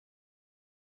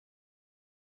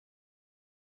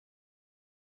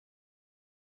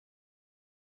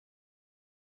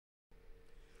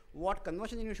What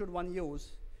conversion unit should one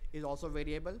use is also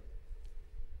variable.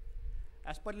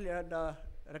 As per the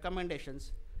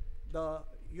recommendations, the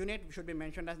unit should be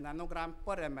mentioned as nanogram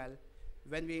per ml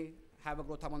when we have a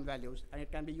growth hormone values, and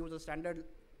it can be used as standard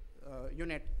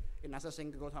unit in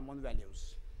assessing the growth hormone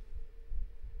values.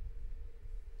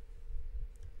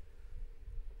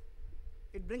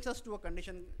 It brings us to a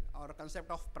condition or a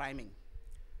concept of priming.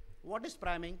 What is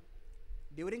priming?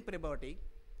 During puberty,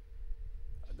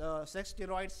 the sex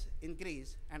steroids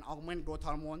increase and augment growth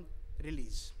hormone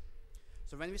release.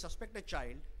 So when we suspect a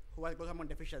child who has growth hormone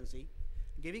deficiency,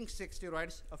 giving sex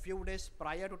steroids a few days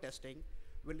prior to testing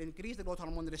will increase the growth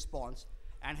hormone response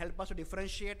and help us to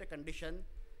differentiate a condition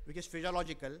which is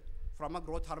physiological from a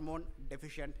growth hormone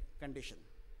deficient condition.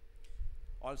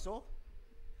 Also,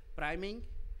 priming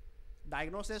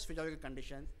diagnoses physiological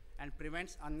conditions and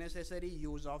prevents unnecessary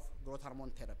use of growth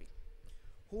hormone therapy.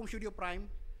 Whom should you prime?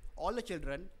 All the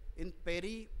children in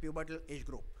peri-pubertal age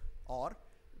group, or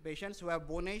patients who have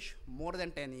bone age more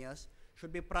than 10 years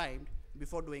should be primed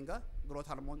before doing a growth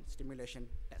hormone stimulation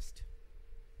test.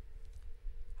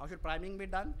 How should priming be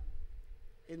done?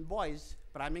 In boys,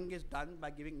 priming is done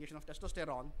by giving injection of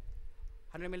testosterone,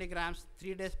 100 milligrams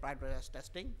 3 days prior to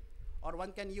testing, or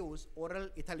one can use oral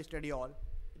ethyl estradiol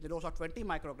in the dose of 20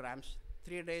 micrograms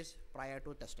 3 days prior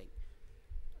to testing.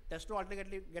 Testo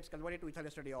ultimately gets converted to ethyl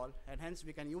estradiol, and hence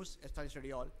we can use ethyl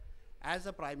estradiol as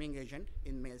a priming agent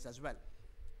in males as well.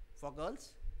 For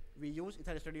girls, we use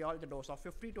ethyl estradiol at the dose of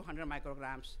 50 to 100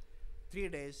 micrograms 3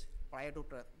 days prior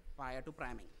to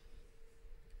priming.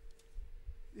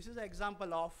 This is an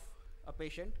example of a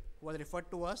patient who was referred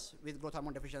to us with growth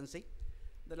hormone deficiency.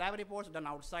 The lab reports done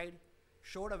outside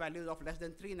showed a value of less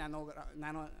than 3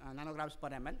 nanograms per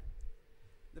ml.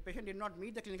 The patient did not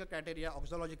meet the clinical criteria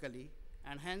oxologically,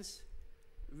 and hence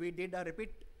we did a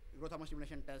repeat growth hormone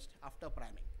stimulation test after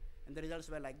priming, and the results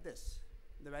were like this.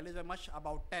 The values were much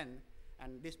above 10,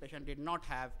 and this patient did not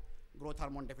have growth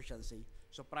hormone deficiency.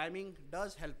 So priming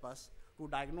does help us to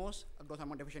diagnose a growth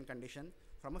hormone deficient condition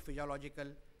from a physiological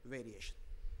variation.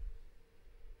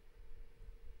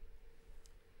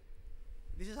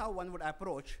 This is how one would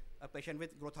approach a patient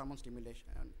with growth hormone stimulation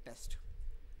test.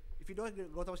 If you do a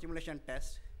growth hormone stimulation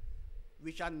test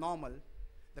which are normal,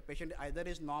 the patient either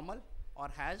is normal or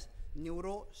has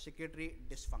neurosecretory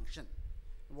dysfunction.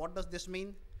 What does this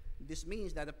mean? This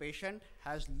means that the patient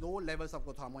has low levels of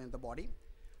growth hormone in the body,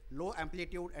 low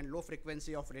amplitude and low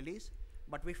frequency of release,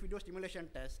 but if we do a stimulation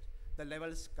test, the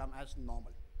levels come as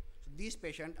normal. So these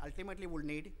patients ultimately will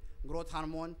need growth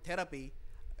hormone therapy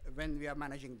when we are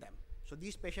managing them. So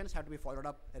these patients have to be followed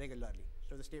up regularly.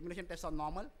 So the stimulation tests are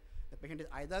normal. The patient is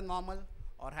either normal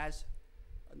or has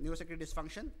neurosecretory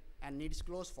dysfunction and needs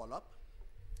close follow-up.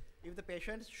 If the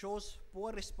patient shows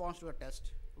poor response to a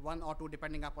test, 1 or 2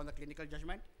 depending upon the clinical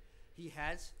judgment, he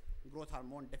has growth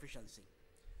hormone deficiency.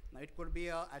 Now it could be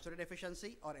a isolated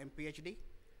deficiency or MPHD,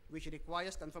 which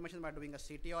requires confirmation by doing a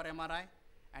CT or MRI,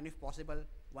 and if possible,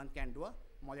 one can do a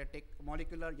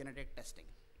molecular genetic testing.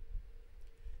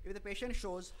 If the patient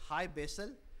shows high basal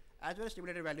as well as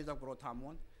stimulated values of growth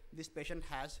hormone, this patient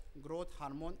has growth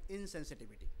hormone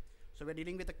insensitivity. So we're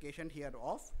dealing with a patient here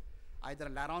of either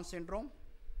Laron syndrome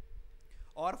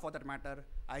or, for that matter,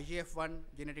 IGF-1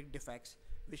 genetic defects,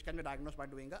 which can be diagnosed by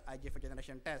doing a IGF-1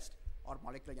 generation test or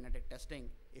molecular genetic testing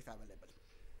if available.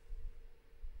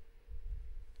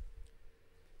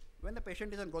 When the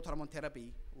patient is on growth hormone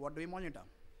therapy, what do we monitor?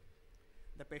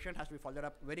 The patient has to be followed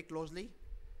up very closely,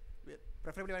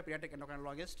 preferably by a pediatric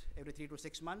endocrinologist every 3 to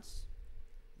 6 months.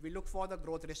 We look for the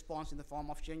growth response in the form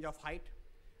of change of height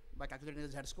by calculating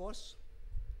the Z-scores.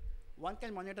 One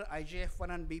can monitor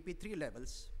IGF-1 and BP3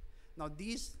 levels. Now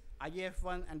these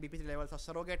IGF-1 and BP3 levels are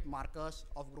surrogate markers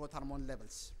of growth hormone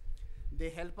levels. They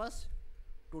help us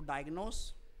to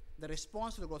diagnose the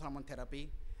response to the growth hormone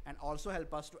therapy and also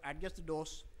help us to adjust the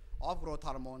dose of growth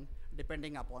hormone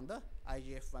depending upon the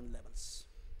IGF-1 levels.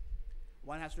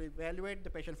 One has to evaluate the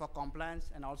patient for compliance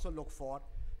and also look for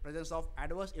presence of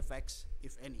adverse effects,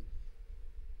 if any.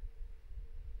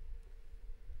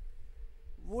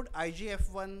 Would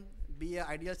IGF-1 be an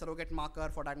ideal surrogate marker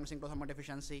for diagnosing growth hormone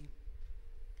deficiency?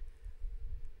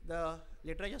 The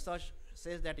literature search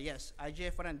says that yes,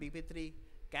 IGF-1 and BP3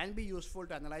 can be useful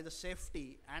to analyze the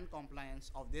safety and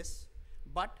compliance of this,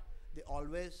 but they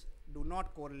always do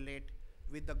not correlate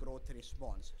with the growth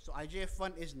response. So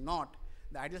IGF-1 is not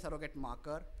the ideal surrogate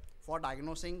marker for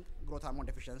diagnosing growth hormone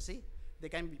deficiency. They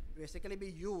can basically be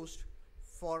used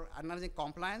for analyzing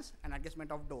compliance and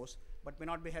adjustment of dose, but may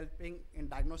not be helping in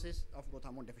diagnosis of growth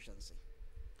hormone deficiency.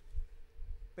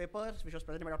 Papers which was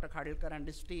presented by Dr. Jahagirdar and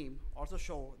his team also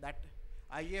show that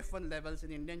IGF-1 levels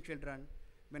in Indian children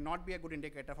may not be a good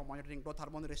indicator for monitoring growth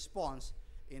hormone response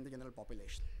in the general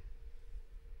population.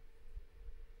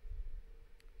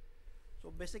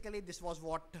 So basically, this was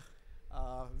what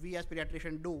we as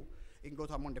pediatricians do in growth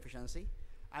hormone deficiency.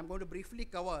 I'm going to briefly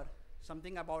cover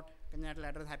something about congenital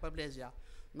adrenal hyperplasia,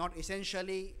 not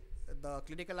essentially the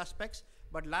clinical aspects,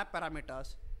 but lab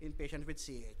parameters in patients with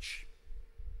CAH.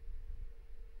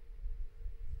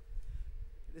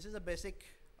 This is a basic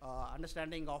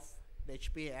understanding of the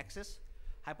HPA axis.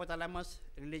 Hypothalamus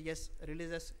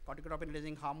releases corticotropin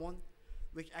releasing hormone,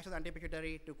 which acts as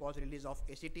antipituitary to cause release of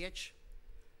ACTH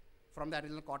from the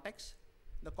adrenal cortex.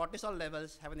 The cortisol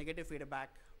levels have a negative feedback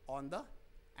on the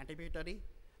antipituitary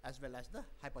as well as the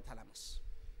hypothalamus.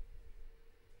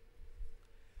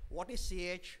 What is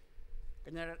CAH?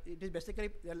 It is basically,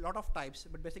 there are a lot of types,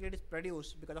 but basically it is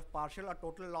produced because of partial or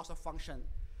total loss of function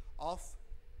of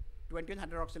 21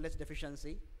 hydroxylase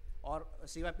deficiency or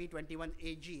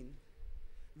CYP21A gene,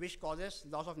 which causes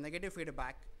loss of negative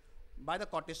feedback by the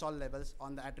cortisol levels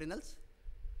on the adrenals.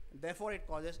 Therefore, it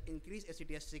causes increased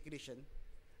ACTH secretion,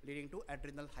 leading to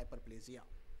adrenal hyperplasia.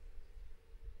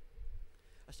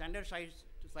 A standard slide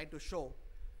to show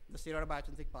the steroid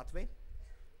biogenetic pathway.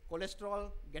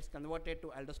 Cholesterol gets converted to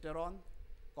aldosterone,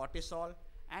 cortisol,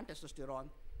 and testosterone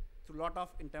through a lot of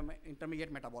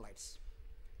intermediate metabolites.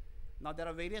 Now, there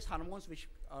are various hormones which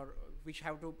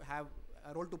have to have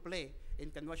a role to play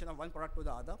in conversion of one product to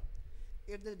the other.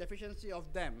 If there is deficiency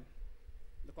of them,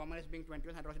 the commonest being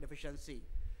 21 hydroxy deficiency,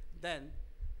 then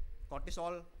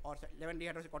cortisol or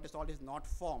 11-dehydroxycortisol is not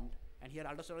formed, and here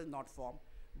aldosterone is not formed,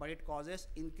 but it causes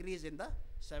increase in the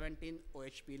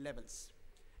 17-OHP levels.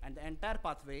 And the entire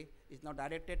pathway is now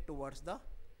directed towards the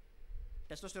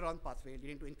testosterone pathway,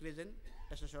 leading to increase in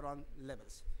testosterone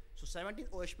levels. So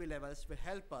 17-OHP levels will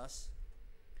help us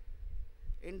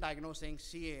in diagnosing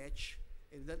CAH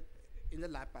in the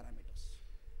lab parameters.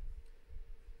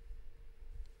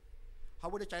 How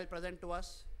would the child present to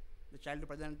us? The child will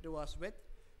present to us with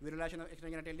virilization of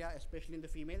external genitalia, especially in the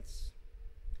females,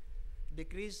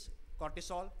 decreased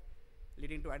cortisol,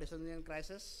 leading to adenosine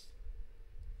crisis,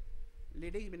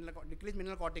 decreased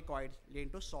mineralocorticoids, leading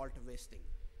to salt wasting.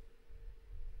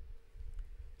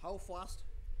 How fast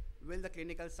will the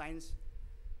clinical signs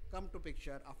come to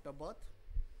picture after birth?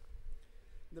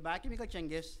 The biochemical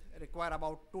changes require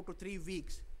about 2 to 3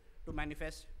 weeks to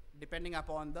manifest, depending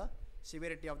upon the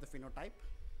severity of the phenotype.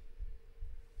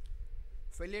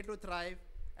 Failure to thrive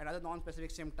and other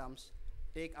non-specific symptoms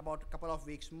take about a couple of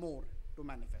weeks more to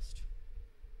manifest.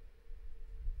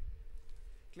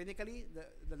 Clinically,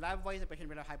 the lab-wise, the patient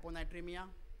will have hyponatremia,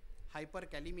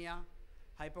 hyperkalemia,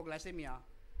 hypoglycemia,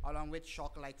 along with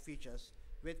shock-like features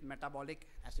with metabolic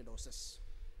acidosis.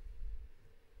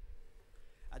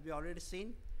 As we already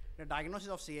seen, the diagnosis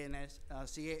of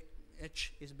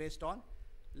CAH is based on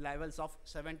levels of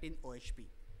 17-OHP.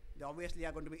 They obviously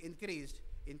are going to be increased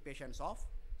in patients of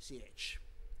CAH.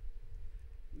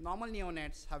 Normal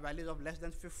neonates have values of less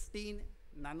than 15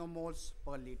 nanomoles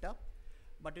per liter,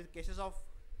 but in cases of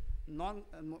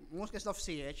most cases of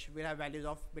CAH, we have values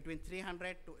of between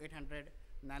 300 to 800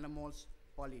 nanomoles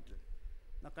per liter.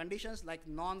 Now, conditions like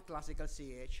non-classical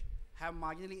CAH have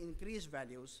marginally increased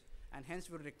values, and hence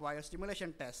will require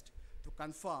stimulation test to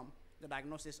confirm the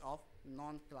diagnosis of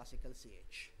non-classical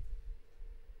CAH.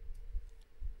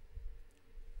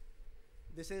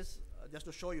 This is just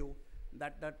to show you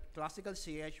that classical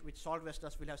CAH with salt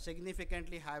wasters will have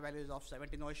significantly high values of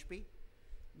 17-OHP.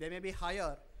 They may be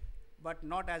higher, but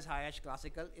not as high as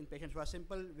classical in patients who have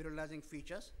simple virilizing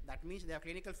features. That means they have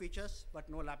clinical features, but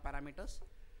no lab parameters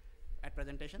at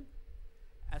presentation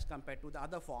as compared to the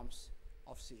other forms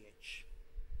of CAH.